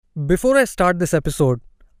Before I start this episode,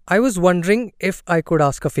 I was wondering if I could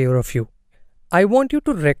ask a favor of you. I want you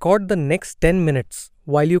to record the next 10 minutes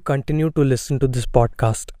while you continue to listen to this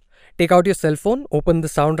podcast. Take out your cell phone, open the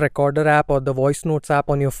sound recorder app or the voice notes app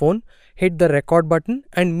on your phone, hit the record button,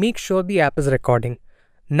 and make sure the app is recording.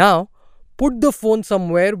 Now, put the phone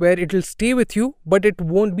somewhere where it will stay with you, but it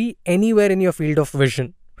won't be anywhere in your field of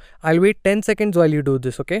vision. I'll wait 10 seconds while you do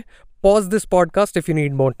this, okay? Pause this podcast if you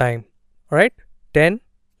need more time. Alright? 10,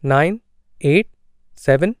 9, 8,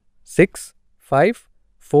 7, 6, 5,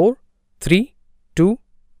 4, 3, 2,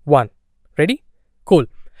 1. Ready? Cool.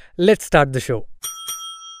 Let's start the show.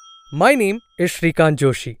 My name is Shrikant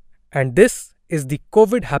Joshi, and this is the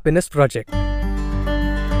COVID Happiness Project.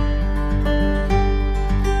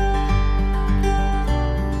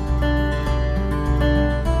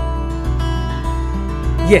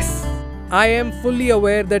 Yes, I am fully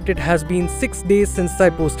aware that it has been 6 days since I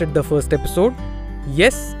posted the first episode.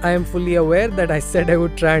 Yes, I am fully aware that I said I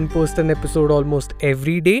would try and post an episode almost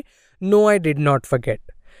every day. No, I did not forget.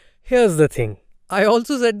 Here's the thing. I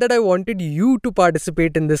also said that I wanted you to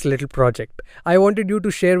participate in this little project. I wanted you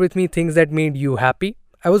to share with me things that made you happy.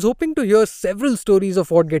 I was hoping to hear several stories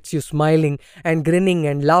of what gets you smiling and grinning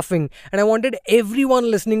and laughing, and I wanted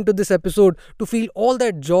everyone listening to this episode to feel all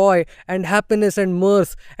that joy and happiness and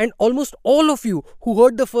mirth. And almost all of you who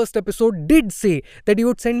heard the first episode did say that you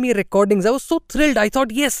would send me recordings. I was so thrilled. I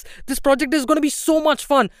thought, yes, this project is going to be so much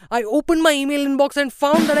fun. I opened my email inbox and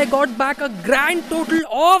found that I got back a grand total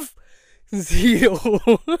of 0.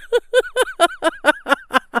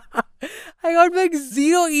 I got back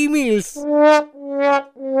 0 emails.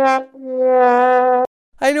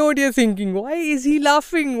 I know what you're thinking. Why is he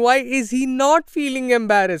laughing? Why is he not feeling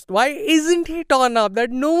embarrassed? Why isn't he torn up that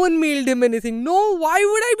no one mailed him anything? No, why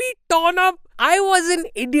would I be torn up? I was an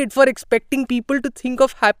idiot for expecting people to think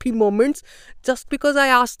of happy moments just because I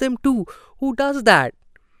asked them to. Who does that?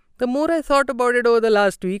 The more I thought about it over the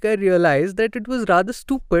last week, I realized that it was rather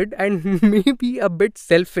stupid and maybe a bit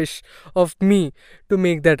selfish of me to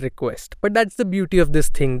make that request. But that's the beauty of this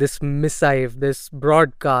thing, this missive, this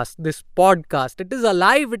broadcast, this podcast. It is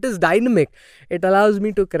alive, it is dynamic. It allows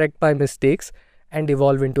me to correct my mistakes and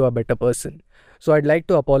evolve into a better person. So I'd like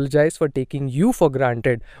to apologize for taking you for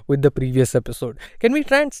granted with the previous episode. Can we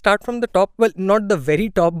try and start from the top? Well, not the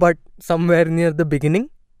very top, but somewhere near the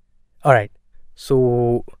beginning. Alright,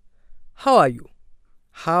 so how are you?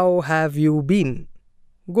 How have you been?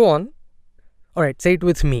 Go on. Alright, say it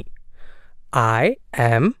with me. I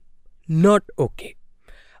am not okay.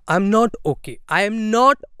 I'm not okay. I am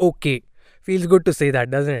not okay. Feels good to say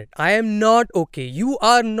that, doesn't it? I am not okay. You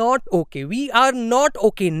are not okay. We are not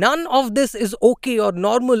okay. None of this is okay or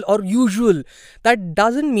normal or usual. That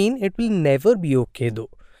doesn't mean it will never be okay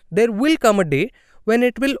though. There will come a day when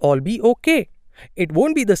it will all be okay. It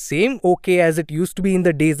won't be the same okay as it used to be in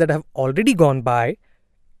the days that have already gone by.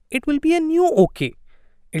 It will be a new okay.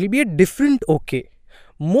 It will be a different okay.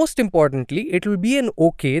 Most importantly, it will be an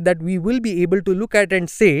okay that we will be able to look at and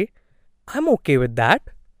say, I'm okay with that.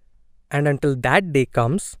 And until that day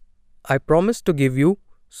comes, I promise to give you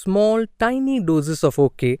small, tiny doses of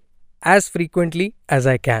okay as frequently as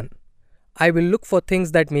I can. I will look for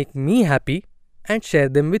things that make me happy and share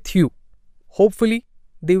them with you. Hopefully,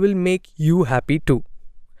 they will make you happy too.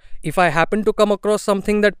 If I happen to come across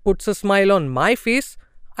something that puts a smile on my face,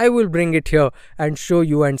 I will bring it here and show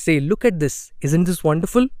you and say, look at this, isn't this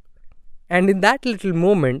wonderful? And in that little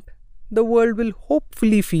moment, the world will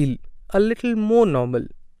hopefully feel a little more normal,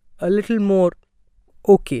 a little more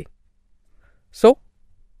okay. So,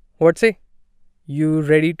 what say? You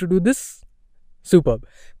ready to do this? Superb.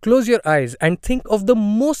 Close your eyes and think of the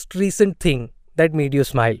most recent thing that made you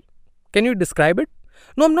smile. Can you describe it?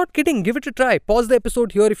 No, I'm not kidding. Give it a try. Pause the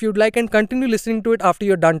episode here if you'd like and continue listening to it after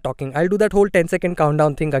you're done talking. I'll do that whole 10-second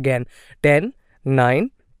countdown thing again. 10, 9,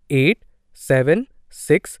 8, 7,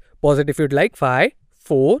 6. Pause it if you'd like. 5,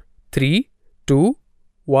 4, 3, 2,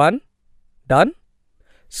 1. Done?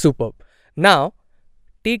 Superb. Now,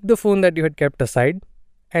 take the phone that you had kept aside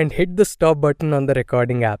and hit the stop button on the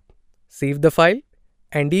recording app. Save the file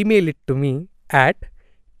and email it to me at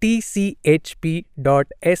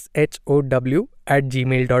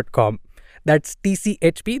tchp.show@gmail.com. That's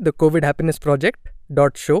tchp, the COVID Happiness Project,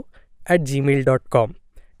 .show@gmail.com.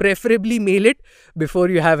 Preferably mail it before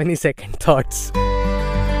you have any second thoughts.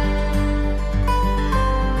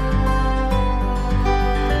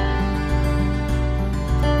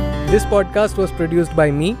 This podcast was produced by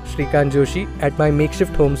me, Shrikant Joshi, at my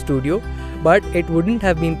makeshift home studio, but it wouldn't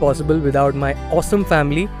have been possible without my awesome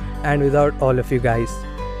family and without all of you guys.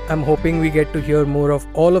 I'm hoping we get to hear more of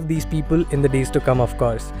all of these people in the days to come, of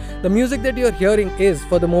course. The music that you're hearing is,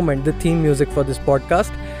 for the moment, the theme music for this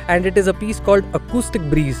podcast, and it is a piece called Acoustic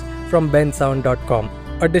Breeze from bensound.com.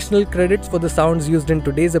 Additional credits for the sounds used in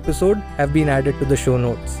today's episode have been added to the show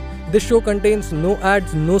notes. This show contains no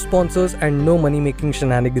ads, no sponsors, and no money-making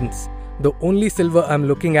shenanigans. The only silver I'm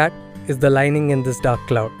looking at is the lining in this dark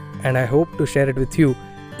cloud, and I hope to share it with you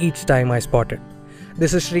each time I spot it.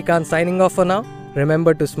 This is Shrikant signing off for now.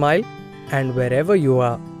 Remember to smile, and wherever you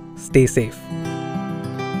are, stay safe.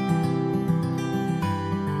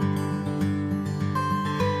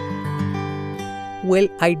 Well,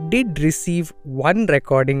 I did receive one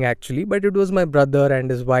recording actually, but it was my brother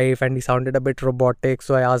and his wife, and he sounded a bit robotic,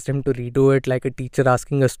 so I asked him to redo it like a teacher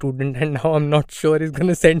asking a student, and now I'm not sure he's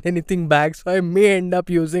gonna send anything back, so I may end up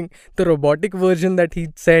using the robotic version that he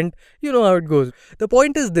sent. You know how it goes. The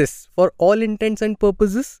point is this: for all intents and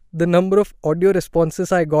purposes, the number of audio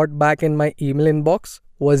responses I got back in my email inbox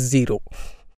was 0.